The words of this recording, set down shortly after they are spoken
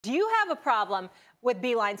Do you have a problem with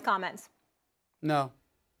Beilein's comments? No,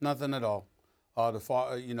 nothing at all.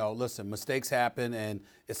 Listen, mistakes happen, and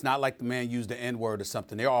it's not like the man used the N-word or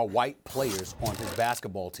something. There are white players on his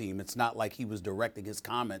basketball team. It's not like he was directing his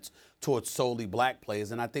comments towards solely black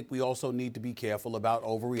players. And I think we also need to be careful about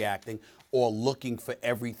overreacting or looking for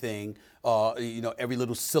everything, every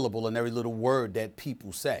little syllable and every little word that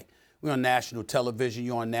people say. We're on national television,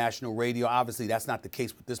 you're on national radio. Obviously, that's not the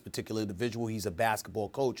case with this particular individual. He's a basketball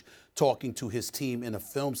coach talking to his team in a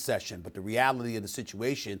film session. But the reality of the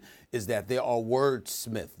situation is that there are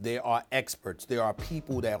wordsmiths, there are experts, there are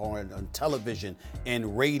people that are on television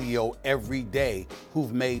and radio every day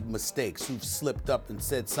who've made mistakes, who've slipped up and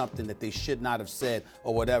said something that they should not have said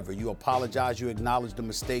or whatever. You apologize, you acknowledge the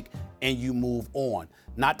mistake, and you move on.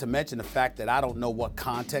 Not to mention the fact that I don't know what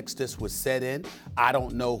context this was said in. I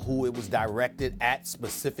don't know who it was directed at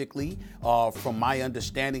specifically. From my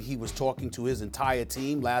understanding, he was talking to his entire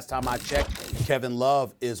team. Last time I checked, Kevin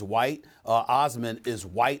Love is white. Osman is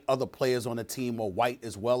white. Other players on the team are white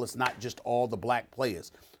as well. It's not just all the black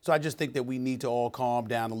players. So I just think that we need to all calm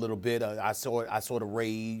down a little bit. I saw the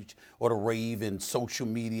rage or the rave in social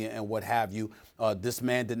media and what have you. This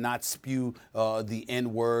man did not spew the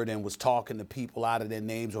N-word and was talking to people out of their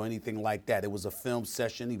names or anything like that. It was a film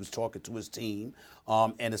session. He was talking to his team.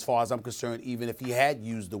 And as far as I'm concerned, even if he had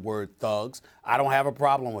used the word thugs, I don't have a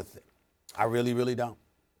problem with it. I really, really don't.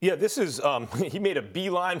 Yeah, this is, he made a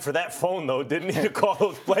beeline for that phone, though, didn't he, to call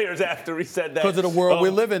those players after he said that? Because of the world we're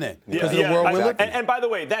living in. And by the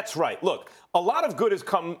way, that's right. Look, a lot of good has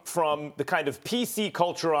come from the kind of PC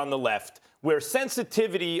culture on the left, where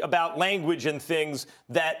sensitivity about language and things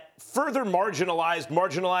that further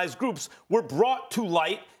marginalized groups were brought to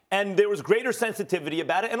light, and there was greater sensitivity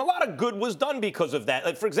about it, and a lot of good was done because of that.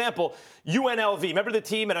 Like, for example, UNLV, remember the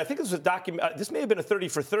team, and I think this was this may have been a 30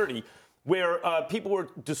 for 30, where people were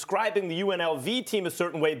describing the UNLV team a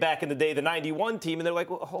certain way back in the day, the 91 team, and they're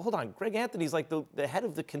like, well, hold on, Greg Anthony's like the head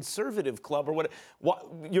of the conservative club or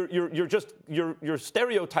what you're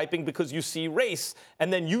stereotyping because you see race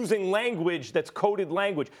and then using language that's coded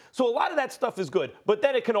language. So a lot of that stuff is good, but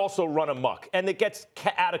then it can also run amok, and it gets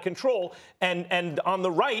out of control, and on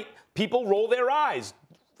the right, people roll their eyes.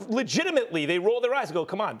 Legitimately, they roll their eyes and go,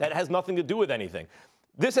 come on, that has nothing to do with anything.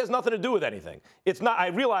 This has nothing to do with anything. It's not. I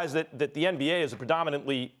realize that the NBA is a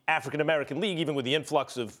predominantly African-American league, even with the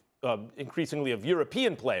influx of increasingly of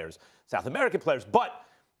European players, South American players. But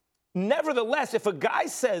nevertheless, if a guy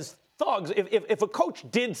says thugs, if a coach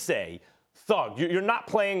did say thug, you're not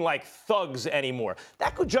playing like thugs anymore,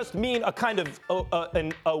 that could just mean a kind of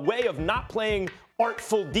a way of not playing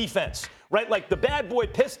artful defense, right? Like the bad boy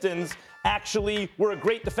Pistons actually were a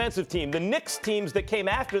great defensive team. The Knicks teams that came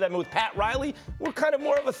after them with Pat Riley were kind of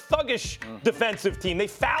more of a thuggish defensive team. They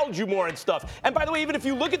fouled you more and stuff. And by the way, even if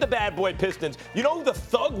you look at the bad boy Pistons, you know who the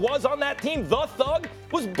thug was on that team? The thug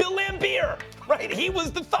was Bill Laimbeer, right? He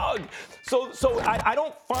was the thug. So I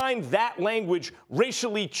don't find that language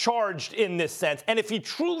racially charged in this sense. And if he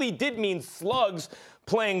truly did mean slugs,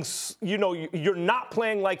 playing, you're not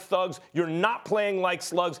playing like thugs, you're not playing like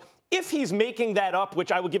slugs. If he's making that up,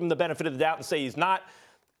 which I would give him the benefit of the doubt and say he's not,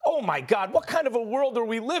 oh my God, what kind of a world are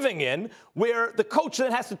we living in where the coach then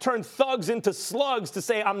has to turn thugs into slugs to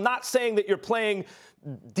say, I'm not saying that you're playing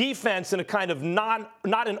defense in a kind of not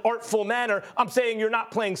an artful manner. I'm saying you're not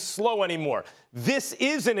playing slow anymore. This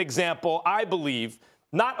is an example, I believe,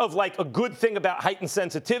 not of like a good thing about heightened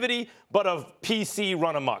sensitivity, but of PC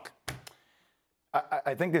run amok.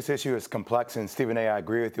 I think this issue is complex, and Stephen A., I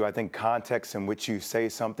agree with you. I think context in which you say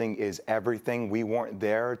something is everything. We weren't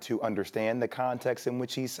there to understand the context in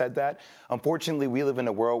which he said that. Unfortunately, we live in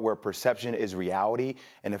a world where perception is reality,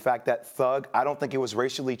 and the fact that thug, I don't think it was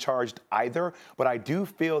racially charged either, but I do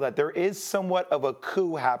feel that there is somewhat of a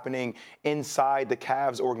coup happening inside the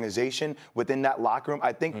Cavs organization within that locker room.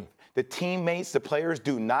 I think the teammates, the players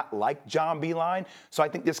do not like John Beilein. So I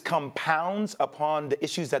think this compounds upon the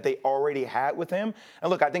issues that they already had with him. And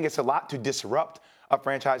look, I think it's a lot to disrupt a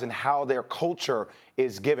franchise and how their culture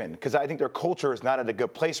is given, because I think their culture is not at a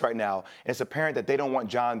good place right now. And it's apparent that they don't want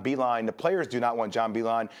John Beilein, the players do not want John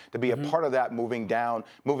Beilein to be a part of that moving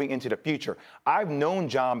into the future. I've known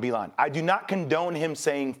John Beilein. I do not condone him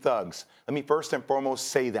saying thugs. Let me first and foremost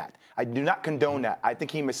say that. I do not condone that. I think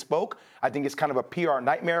he misspoke. I think it's kind of a PR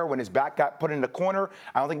nightmare when his back got put in the corner.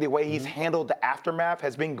 I don't think the way he's handled the aftermath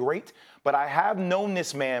has been great. But I have known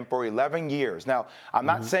this man for 11 years. Now, I'm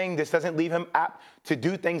not saying this doesn't leave him apt to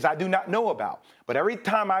do things I do not know about. But every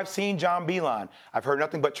time I've seen John Beilein, I've heard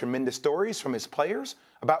nothing but tremendous stories from his players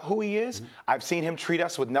about who he is. I've seen him treat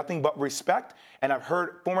us with nothing but respect. And I've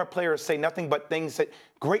heard former players say nothing but things that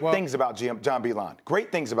Great things about John Beilein.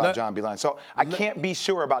 Great things about John Beilein. So I can't be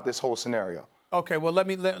sure about this whole scenario. Okay, well, let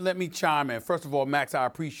me chime in. First of all, Max, I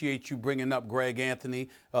appreciate you bringing up Greg Anthony.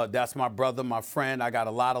 That's my brother, my friend. I got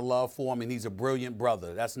a lot of love for him, and he's a brilliant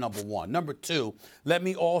brother. That's number one. Number two, let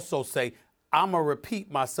me also say, I'm going to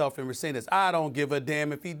repeat myself in saying this. I don't give a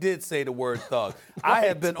damn if he did say the word thug. I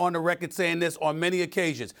have been on the record saying this on many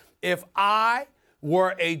occasions. If I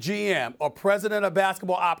were a GM or president of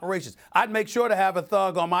basketball operations, I'd make sure to have a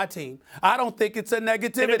thug on my team. I don't think it's a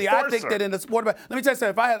negativity. I think that in the sport, let me tell you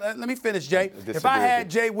something. Let me finish, Jay. If I had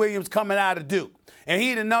Jay Williams coming out of Duke, and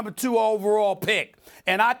he the number 2 overall pick,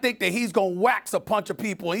 and I think that he's going to wax a bunch of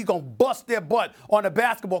people, and he's going to bust their butt on the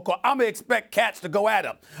basketball court, I'm going to expect cats to go at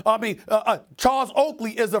him. I mean, Charles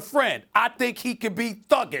Oakley is a friend. I think he can be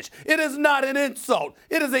thuggish. It is not an insult.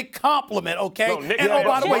 It is a compliment, okay? No, Nick, and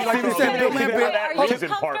by the way, like you said, Bill Lambert. Are you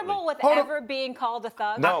comfortable with ever being called a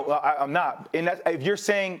thug? No, I'm not. And if you're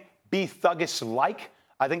saying be thuggish-like,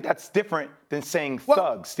 I think that's different than saying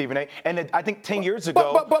thug, Stephen A. And I think 10 years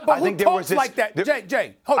ago, I think there was this like that.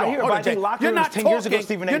 Jay, hold on. You're not 10 years ago,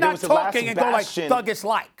 Stephen A. You're not talking and go like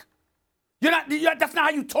thuggish-like. You're not. That's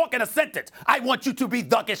not how you talk in a sentence. I want you to be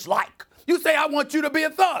thuggish-like. You say I want you to be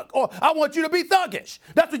a thug, or I want you to be thuggish.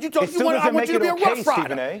 That's what you talk. I want you to be a rough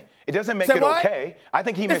rider. It doesn't make it okay. I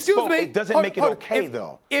think he misspoke. It doesn't make it okay,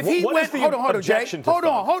 though. If he went, hold on, Jay.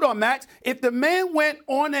 Hold on, Max. If the man went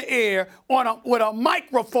on the air with a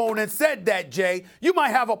microphone and said that, Jay, you might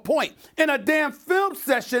have a point. In a damn film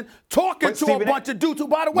session, talking to a bunch of dudes who,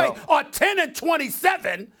 by the way, are 10 and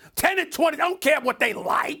 27, 10 and 20. I don't care what they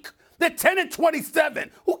like. They're 10 and 27.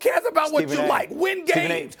 Who cares about what you like? Win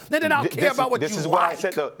games. Then I'll care about what you like. This is why I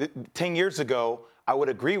said, though, 10 years ago, I would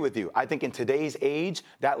agree with you. I think in today's age,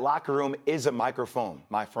 that locker room is a microphone,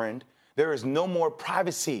 my friend. There is no more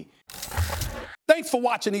privacy. Thanks for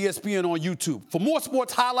watching ESPN on YouTube. For more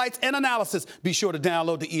sports highlights and analysis, be sure to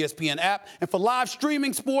download the ESPN app. And for live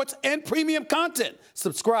streaming sports and premium content,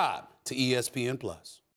 subscribe to ESPN+.